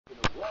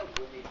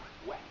award-winning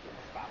weapons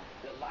fan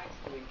that likes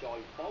to enjoy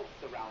both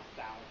surround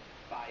sound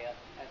via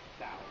a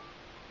sound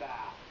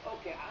bar.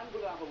 Okay, I'm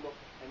going to have a look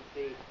and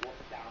see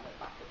what's down at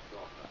back at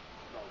Sofa.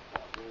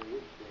 Where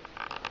is this?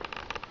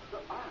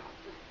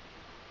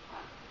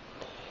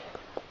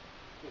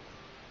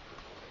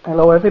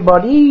 Hello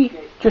everybody,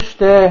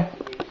 just a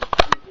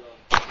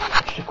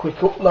quick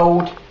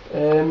upload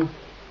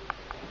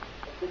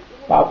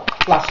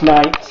about last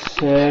night's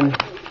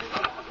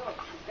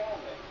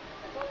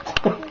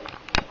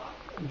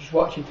I'm just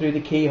watching through the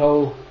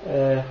keyhole.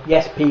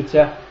 Yes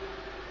Peter,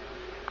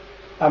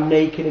 I'm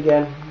naked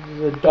again.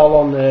 There's a doll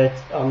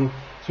on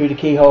through the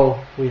keyhole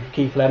with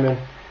Keith Lemon,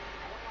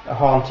 a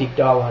haunted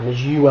doll, and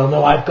as you well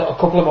know I've got a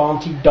couple of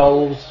haunted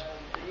dolls.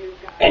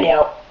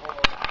 Anyhow,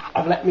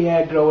 I've let my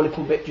hair grow a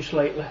little bit just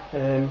lately.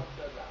 It's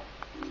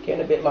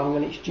getting a bit long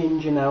and it's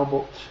ginger now,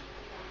 but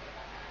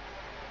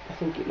I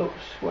think it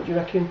looks, what do you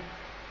reckon?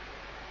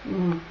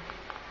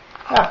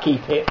 I'll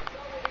keep it.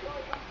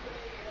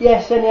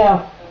 Yes,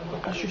 anyhow,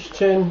 let's just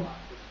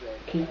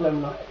keep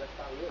Lemon on.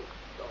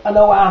 I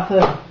know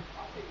Arthur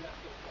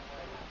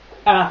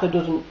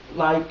doesn't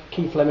like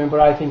Keith Lemon, but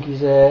I think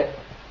he's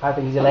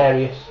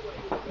hilarious.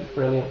 He's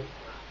brilliant.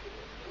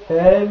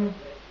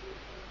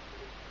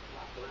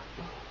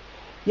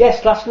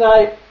 Yes, last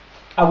night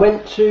I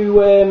went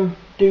to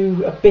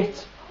do a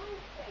bit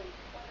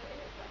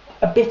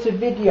of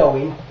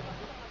videoing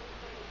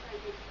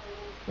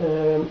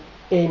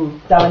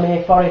in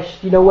Delamere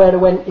Forest. You know where I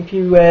went. If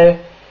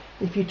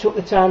you took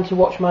the time to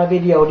watch my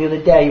video the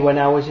other day when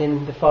I was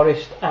in the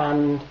forest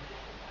and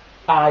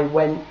I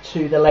went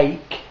to the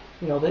lake,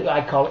 you know,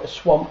 I call it a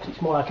swamp 'cause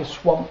it's more like a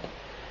swamp.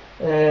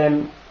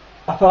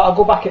 I thought I'll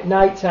go back at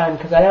night time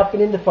because I have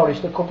been in the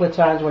forest a couple of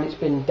times when it's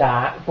been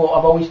dark, but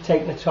I've always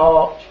taken a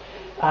torch,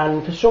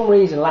 and for some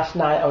reason last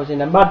night I was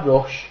in a mad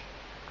rush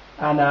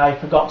and I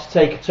forgot to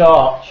take a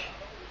torch.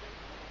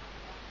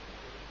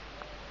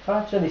 If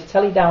I turn this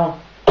telly down,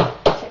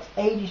 it takes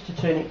ages to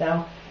turn it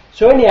down.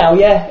 So anyhow,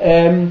 yeah,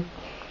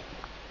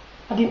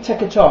 I didn't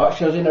take a torch,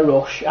 I was in a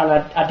rush, and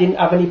I didn't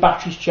have any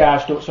batteries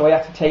charged up, so I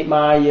had to take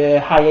my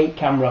High 8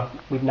 camera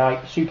with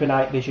super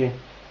night vision.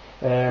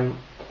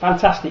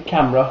 Fantastic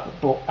camera,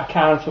 but I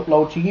can't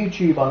upload to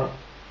YouTube on it.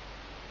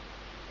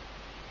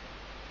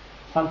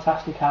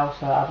 Fantastic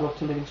house, I'd love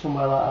to live in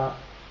somewhere like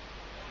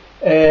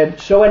that.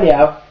 So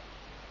anyhow,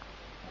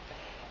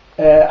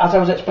 as I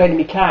was explaining,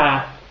 my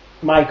car,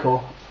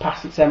 Michael,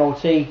 passed its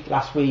MOT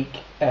last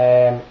week,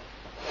 and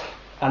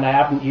I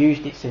haven't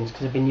used it since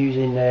because I've been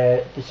using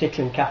the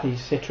Citroen, Kathy's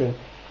Citroen.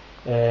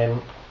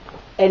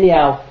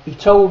 Anyhow, he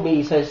told me,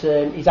 he says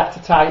he's had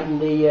to tighten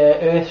the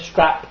earth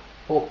strap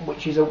up,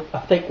 which is a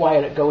thick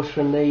wire that goes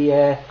from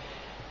the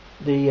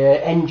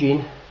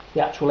engine,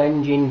 the actual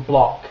engine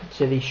block,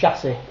 to the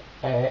chassis.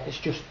 It's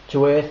just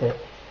to earth it,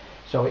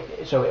 so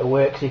it'll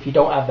work. 'Cause if you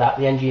don't have that,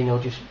 the engine will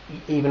just,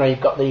 even though you've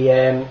got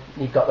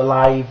the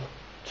live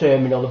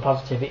terminal, the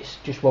positive, it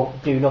just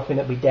won't do nothing.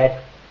 It'll be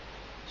dead.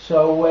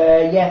 So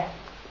yeah,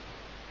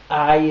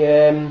 I've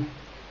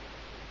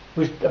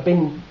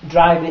been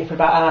driving it for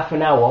about half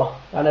an hour,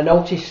 and I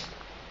noticed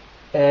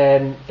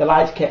the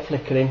lights kept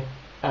flickering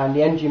and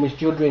the engine was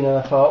juddering, and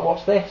I thought,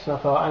 what's this? And I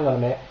thought, hang on a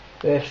minute,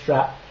 earth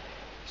strap.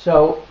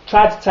 So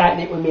tried to tighten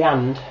it with my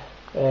hand,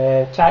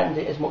 tightened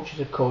it as much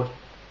as I could,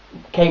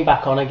 came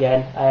back on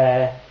again.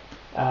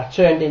 I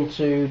turned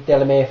into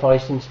Delamere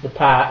Forest, into the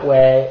park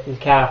where the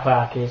car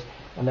park is,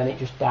 and then it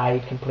just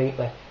died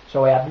completely.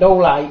 So I had no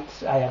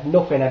lights, I had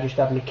nothing, I just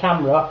had my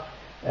camera,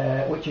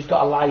 which has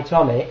got a light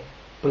on it,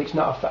 but it's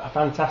not a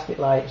fantastic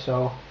light,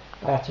 so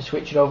I had to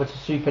switch it over to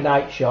super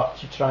night shot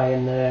to try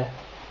and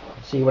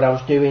see what I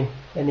was doing.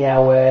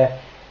 Anyhow,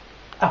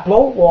 a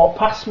bloke walked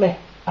past me.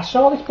 I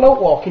saw this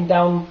bloke walking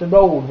down the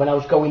road when I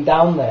was going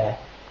down there.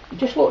 He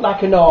just looked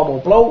like a normal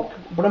bloke,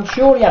 but I'm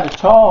sure he had a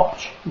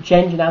torch. I'm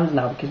changing hands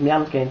now because my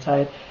hand's getting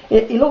tired.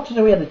 He looked as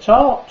though he had a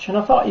torch, and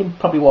I thought he was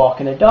probably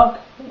walking a dog.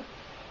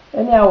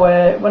 Anyhow,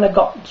 when I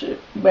got to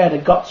where I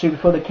got to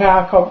before the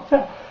car conked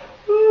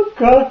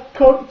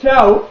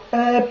out,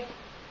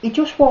 he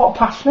just walked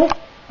past me,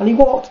 and he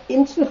walked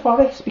into the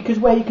forest, because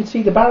where you could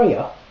see the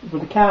barrier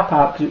with the car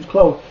park because it was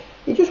closed,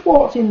 he just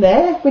walked in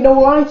there with no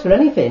light or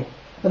anything.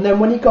 And then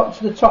when he got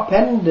to the top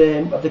end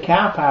of the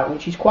car park,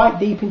 which is quite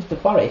deep into the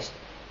forest,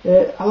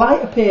 a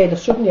light appeared.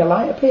 Suddenly a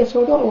light appeared,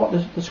 so I don't know what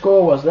the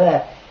score was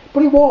there.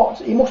 But he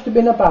must have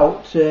been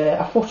about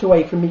a foot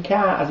away from my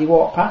car as he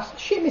walked past.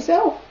 Shit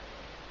myself.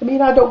 I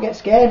mean, I don't get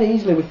scared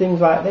easily with things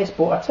like this,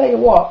 but I tell you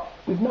what,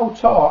 with no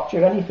torch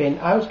or anything,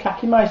 I was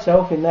cacking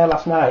myself in there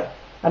last night,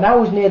 and I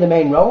was near the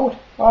main road.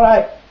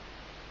 Alright,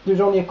 there was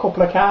only a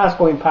couple of cars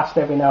going past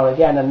every now and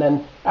again, and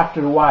then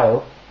after a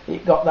while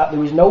it got that there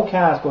was no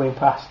cars going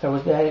past. I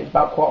was there, it was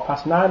about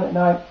 9:15 at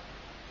night.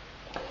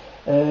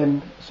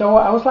 So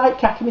I was like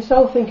cacking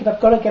myself, thinking I've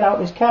got to get out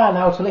of this car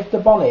now to lift the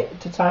bonnet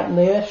to tighten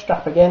the earth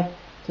strap again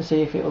to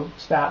see if it'll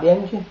start the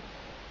engine.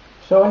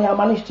 So anyhow, I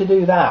managed to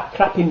do that,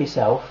 crapping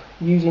myself,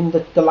 using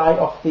the light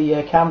off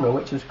the camera,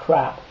 which was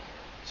crap.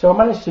 So I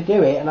managed to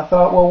do it, and I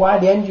thought, well, why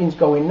the engine's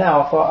going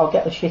now? I thought, I'll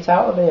get the shit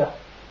out of here.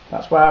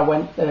 That's why I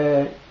went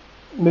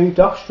moved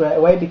off straight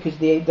away, because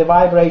the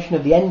vibration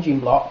of the engine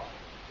block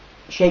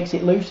shakes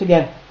it loose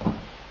again.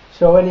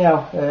 So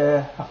anyhow,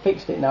 I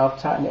fixed it now, I've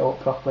tightened it up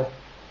properly,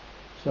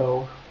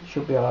 so it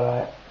should be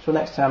alright. So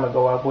next time I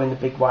go, I'll go in the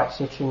big white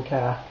Citroen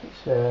car.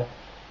 It's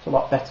a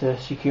lot better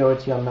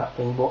security on that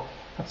thing. But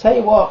I'll tell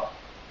you what,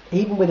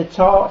 even with a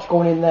torch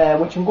going in there,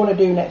 which I'm going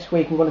to do next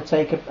week, I'm going to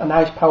take a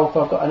nice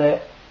powerful, I've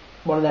got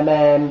one of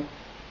them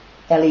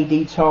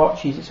LED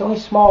torches. It's only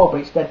small,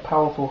 but it's dead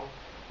powerful.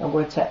 I'm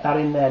going to take that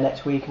in there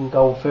next week and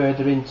go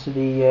further into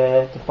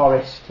the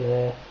forest.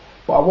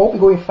 But I won't be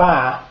going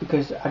far,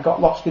 because I got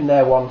lost in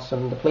there once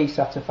and the police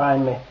had to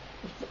find me.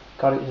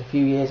 God, it was a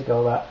few years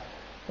ago that.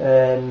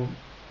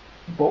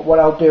 But what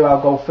I'll do,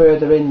 I'll go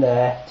further in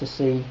there to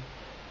see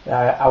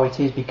how it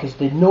is, because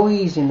the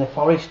noise in the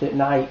forest at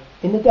night,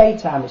 in the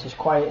daytime it's as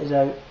quiet as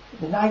out.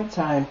 The night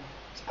time,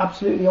 it's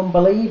absolutely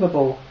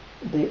unbelievable.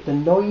 The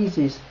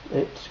noises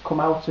that come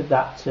out of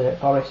that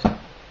forest.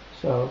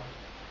 So,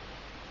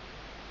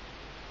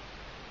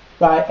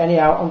 right,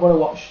 anyhow, I'm going to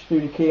watch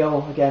Through the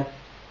Keyhole again,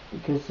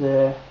 because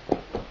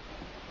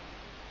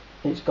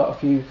it's got a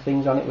few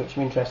things on it which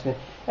are interesting.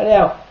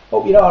 Anyhow,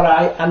 hope you're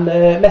alright, and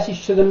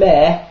message to the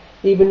mayor,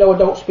 even though I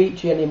don't speak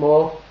to you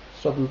anymore,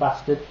 southern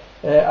bastard,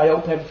 I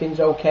hope everything's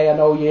okay. I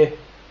know you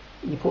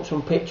put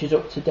some pictures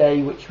up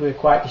today which were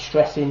quite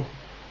distressing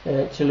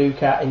to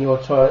look at in your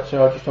toilet,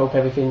 so I just hope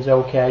everything's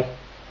okay.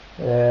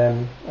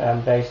 And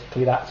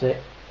basically that's it.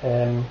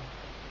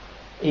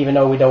 Even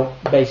though we don't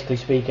basically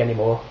speak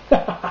anymore.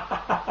 But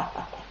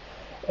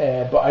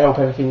I hope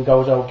everything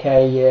goes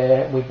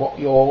okay with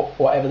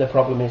whatever the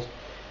problem is.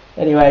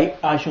 Anyway,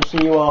 I shall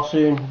see you all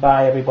soon.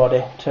 Bye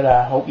everybody.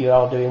 Ta-ra. Hope you're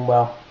all doing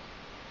well.